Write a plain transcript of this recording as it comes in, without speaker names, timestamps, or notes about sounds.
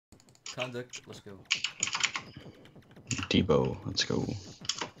Conduct. Let's go. Debo, let's go.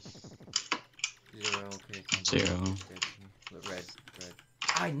 0. Okay. Conduct. 0. Red.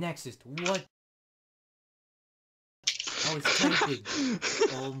 I Nexus. What? I was typing.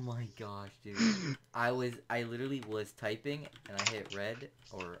 Oh my gosh, dude. I literally was typing and I hit red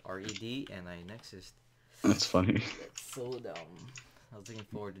or RED and I Nexus. That's funny. That's so dumb. I was looking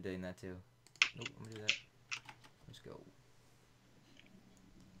forward to doing that too. Nope, I'm gonna do that. Let's go.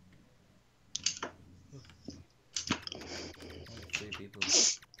 Only 3 people.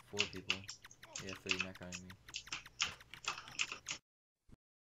 4 people. Yeah, 3 not counting me.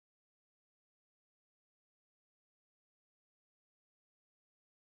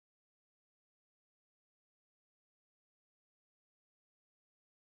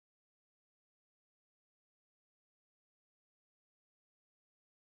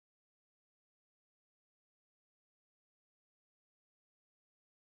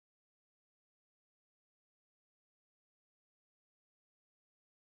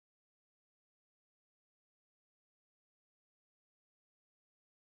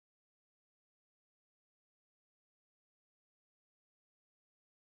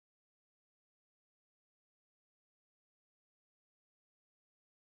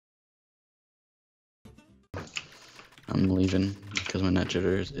 I'm leaving because my net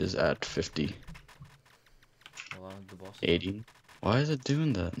jitters is at 50. Well, the boss. 80. Why is it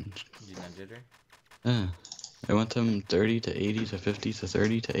doing that? Did you not jitter? Yeah. I went from 30 to 80 to 50 to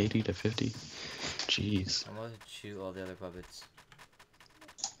 30 to 80 to 50. Jeez. I'm about to shoot all the other puppets.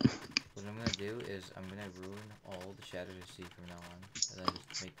 What I'm gonna do is I'm gonna ruin all the shadows I see from now on, and then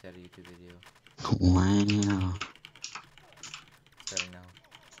just make that a YouTube video. Wow. Starting now.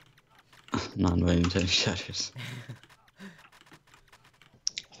 Non-inviting shatters.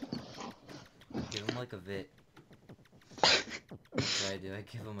 Give him like a vit. That's what I do. I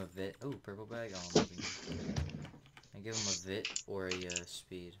give him a vit. Oh, purple bag. Oh, I'm moving. I give him a vit or a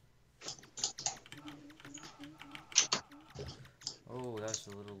speed. Oh, that's a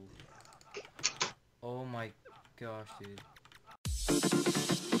little. Oh my gosh, dude.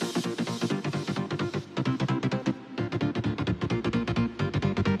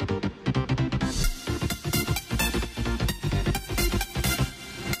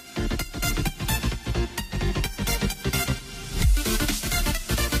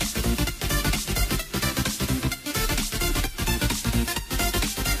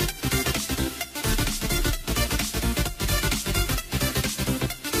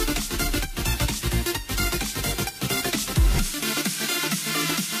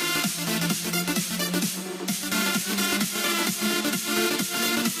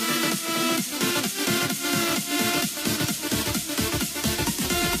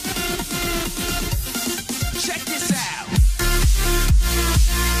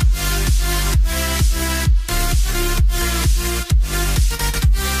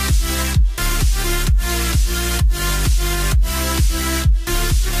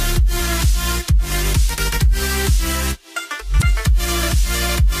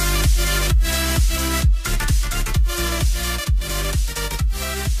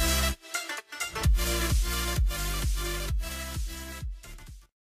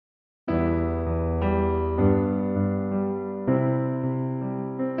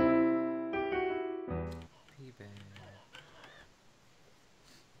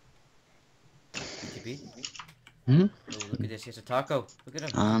 Hmm? Oh, look at this. He has a taco. Look at him.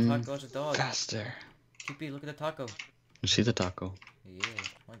 Taco's a dog. Faster. TP, look at the taco. You see the taco? Yeah,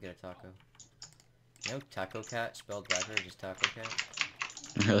 I want to get a taco. You know Taco Cat spelled backwards is Taco Cat?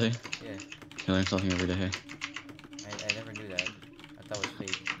 Really? Yeah. You learn something every day. I never knew that. I thought it was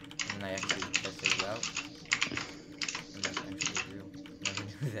fake. And then I actually tested it out. And that's actually real. Never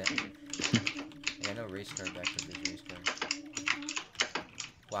knew that. Yeah, I know race car backwards is race car.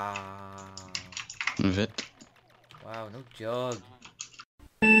 Wow. Vit. Wow, no jug.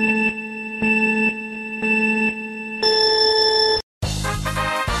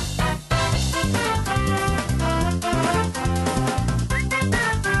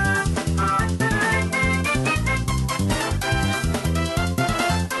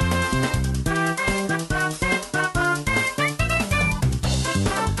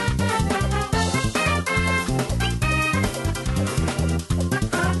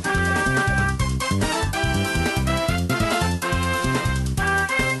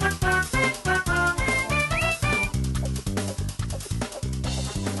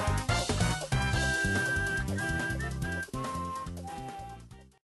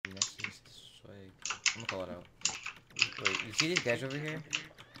 I'm gonna call it out. Wait, you see these guys over here?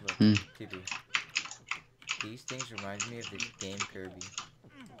 Look, TP. These things remind me of the game Kirby.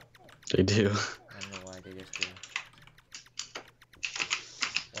 They do. I don't know why they just do.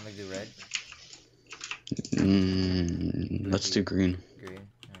 Wanna do red? Let's do green. Green?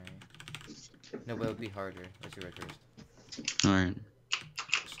 Alright. No, but it would be harder. Let's do red first. Alright.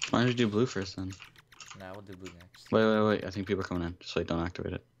 Why don't you do blue first then? Nah, we'll do blue next. Wait. I think people are coming in. Just wait, don't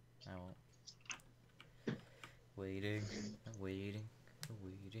activate it. I won't. Waiting. I'm waiting. I'm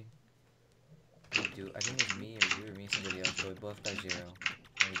waiting. I think it's me or you or me and somebody else, so we both got 0.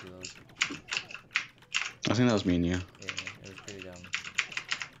 When we do those. I think that was me and you. Yeah, it was pretty dumb.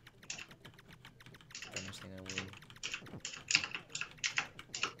 Dumbest thing I win.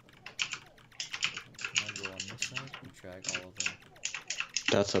 I'm gonna go on this side and drag all of them.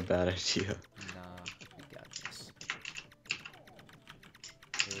 That's a bad idea. Nah, we got this.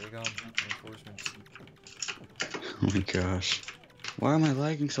 Here we go. Reinforcements. Oh my gosh. Why am I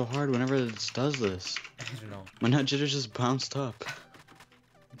lagging so hard whenever it does this? I don't know. My nut jitter just bounced up.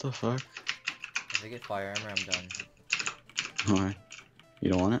 What the fuck? If I get fire armor, I'm done. Alright. You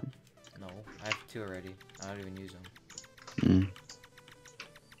don't want it? No, I have 2 already. I don't even use them.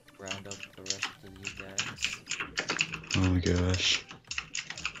 Round up the rest of these guys. Oh my gosh.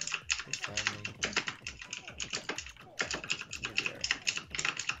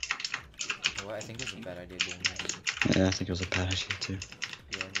 Well, I think it's a bad idea doing this. Yeah, I think it was a bad idea too.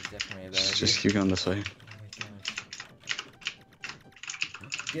 Yeah, it's definitely a bad idea. Just keep going this way. Oh my gosh.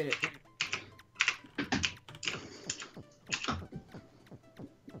 Get it!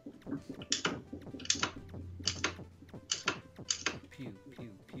 Pew, pew,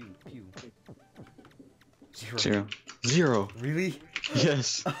 pew, pew. 0. 0. Really?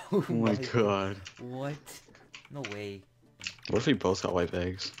 Yes. Oh my god. What? No way. What if we both got white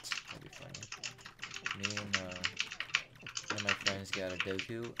bags? That'd be funny. Me and one of my friends got a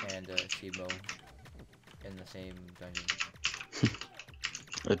Doku and a Shibo in the same dungeon.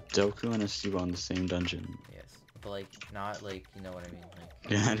 A Doku and a Sibo in the same dungeon. Yes. But like, not like, you know what I mean.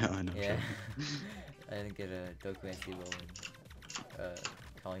 Like, Yeah, I know. yeah. I didn't get a Doku and Shibo and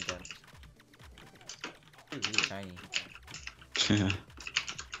calling depths. Ooh, really tiny. Yeah.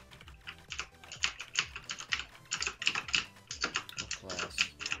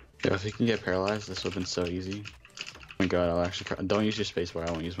 Yeah, if you can get paralyzed, this would have been so easy. Oh my god, I'll actually don't use your spacebar,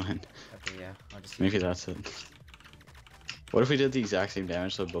 I won't use mine. Okay, yeah. I'll just Maybe that's it. What if we did the exact same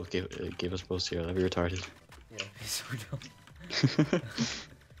damage so both gave us both 0? That'd be retarded. Yeah, so dumb.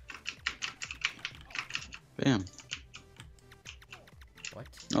 Bam. What?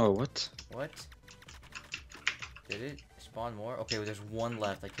 Oh, what? What? Did it spawn more? Okay, well, there's 1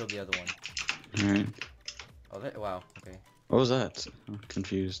 left. I killed the other one. Alright. Oh, that, wow. Okay. What was that? I'm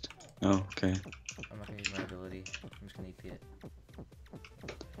confused. Oh, okay. I'm not gonna use my ability. I'm just gonna EP it.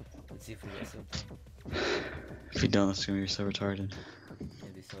 Let's see if we get something. If you don't, it's gonna be so retarded.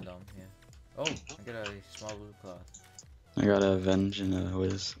 It'd be so dumb, yeah. Oh, I got a small blue cloth. I got a Venge and a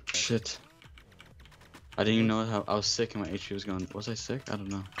Wiz. Shit. I didn't even know how I was sick and my HP was going. Was I sick? I don't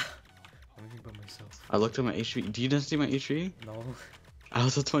know. I'm even by myself. I looked at my HP. Do you not see my HP? No. I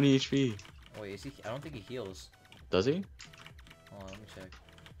was at 20 HP. Wait, is he? I don't think he heals. Does he? Hold on, let me check.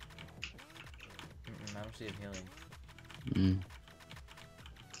 I don't see him Mm. healing.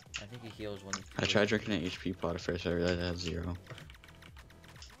 I think he heals when. I tried drinking an HP pot at first. I realized I had 0.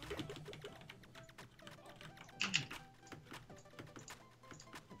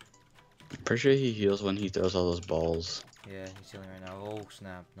 I'm pretty sure he heals when he throws all those balls. Yeah, he's healing right now. Oh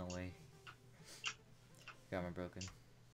snap! No way. Got my broken.